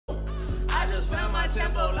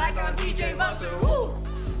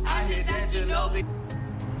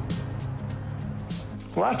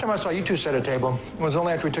Last time I saw you two set a table was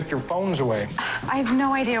only after we took your phones away. I have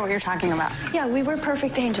no idea what you're talking about. Yeah, we were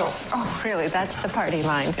perfect angels. Oh, really? That's the party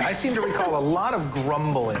line. I seem to recall a lot of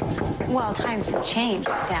grumbling. Well, times have changed,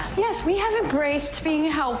 Dad. Yes, we have embraced being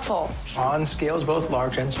helpful. On scales both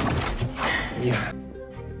large and small. Yeah.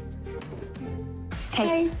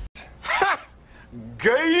 Hey. Ha!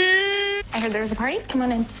 Gay! I heard there was a party. Come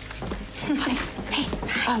on in. Hi. Hey.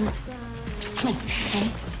 Come on.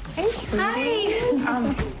 Hey. Hey, sweetie.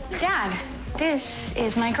 Hi. Dad, this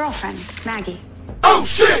is my girlfriend, Maggie. Oh,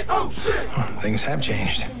 shit! Oh, shit! Things have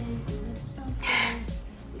changed.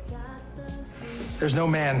 There's no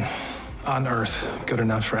man on Earth good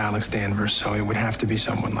enough for Alex Danvers, so it would have to be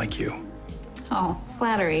someone like you. Oh,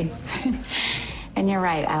 flattery. And you're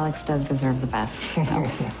right, Alex does deserve the best.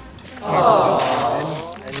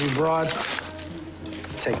 Oh. And you brought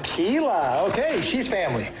tequila. Okay, she's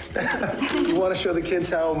family. You want to show the kids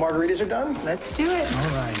how margaritas are done? Let's do it. All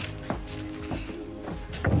right.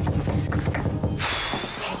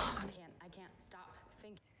 I can't stop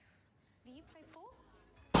thinking. Do you play pool?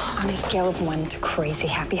 On a scale of 1 to crazy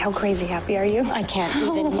happy, how crazy happy are you? I can't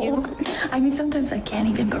even. You? I mean, sometimes I can't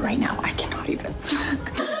even, but right now I cannot even.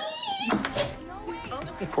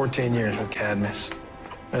 14 years with Cadmus.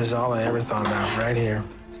 This is all I ever thought about, right here.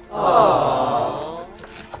 Aww.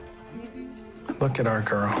 Look at our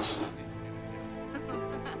girls.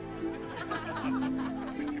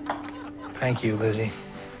 Thank you, Lizzie.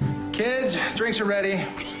 Kids, drinks are ready.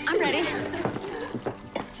 I'm ready.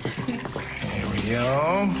 Here we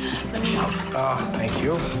go. Oh, thank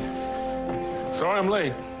you. Sorry I'm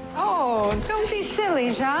late. Oh, don't be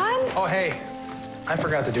silly, Jean. Oh, hey, I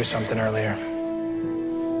forgot to do something earlier.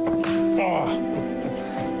 Oh,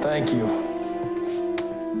 thank you.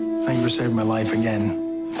 Thank you for saving my life again.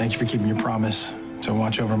 Thank you for keeping your promise to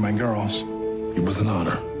watch over my girls. It was an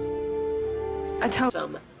honor. A toast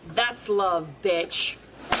That's love, bitch.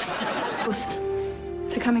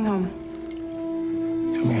 to coming home.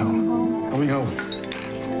 Coming home. Coming home.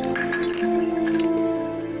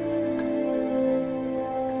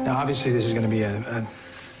 Now, obviously, this is going to be a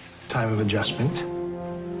time of adjustment,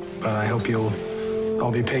 but I hope you'll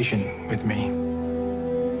all be patient with me.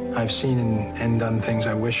 I've seen and done things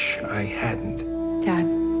I wish I hadn't. Dad,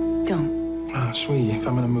 don't. Sweetie, if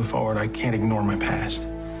I'm going to move forward, I can't ignore my past.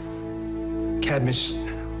 Cadmus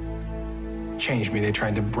changed me. They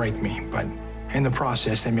tried to break me, but in the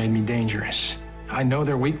process, they made me dangerous. I know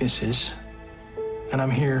their weaknesses, and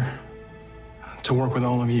I'm here to work with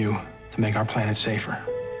all of you to make our planet safer.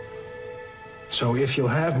 So if you'll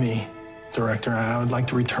have me, Director, I would like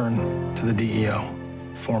to return to the DEO,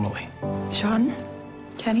 formally. Sean?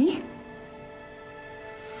 Kenny?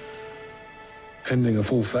 Pending a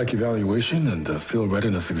full psych evaluation and a field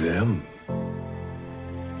readiness exam.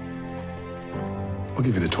 I'll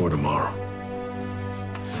give you the tour tomorrow.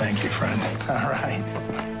 Thank you, friend. All right.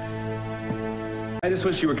 I just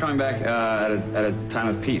wish you were coming back at a time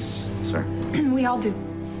of peace, sir. We all do.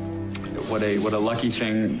 What a lucky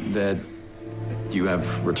thing that you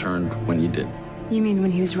have returned when you did. You mean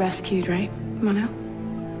when he was rescued, right, Mon-El?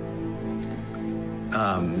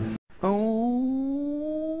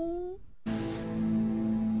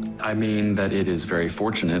 I mean that it is very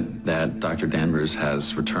fortunate that Dr. Danvers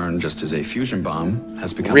has returned just as a fusion bomb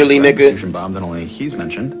has become Really, a nigga? fusion bomb that only he's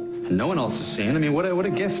mentioned and no one else has seen. I mean, what a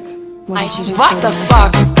gift. What the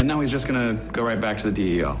fuck? And now he's just gonna go right back to the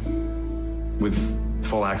DEO with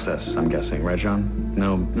full access, I'm guessing, right, John?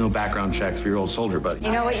 No background checks for your old soldier buddy.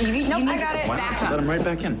 You know what? You need to Wow, back just up. let him right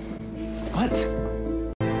back in. What?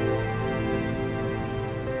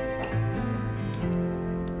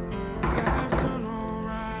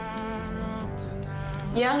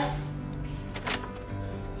 Yeah?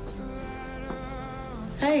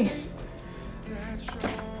 Hey.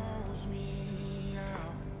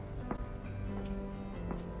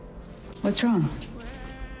 What's wrong?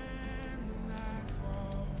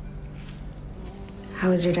 How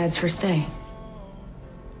was your dad's first day?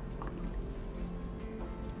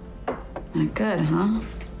 Not good, huh?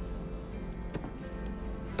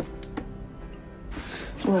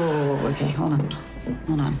 Whoa, okay, hold on.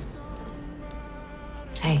 Hold on.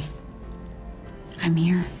 Hey, I'm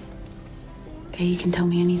here. Okay, you can tell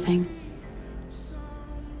me anything.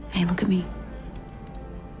 Hey, look at me.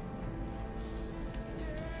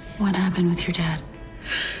 What happened with your dad?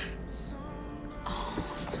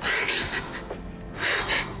 So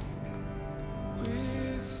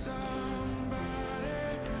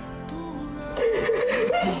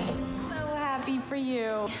happy for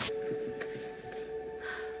you.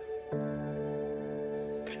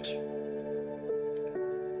 Thank you.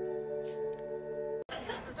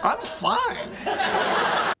 I'm fine.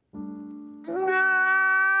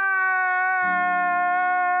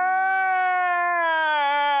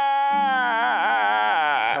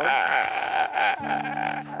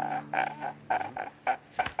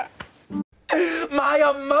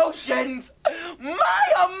 My emotions! My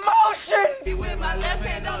emotions! With my left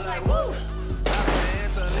hand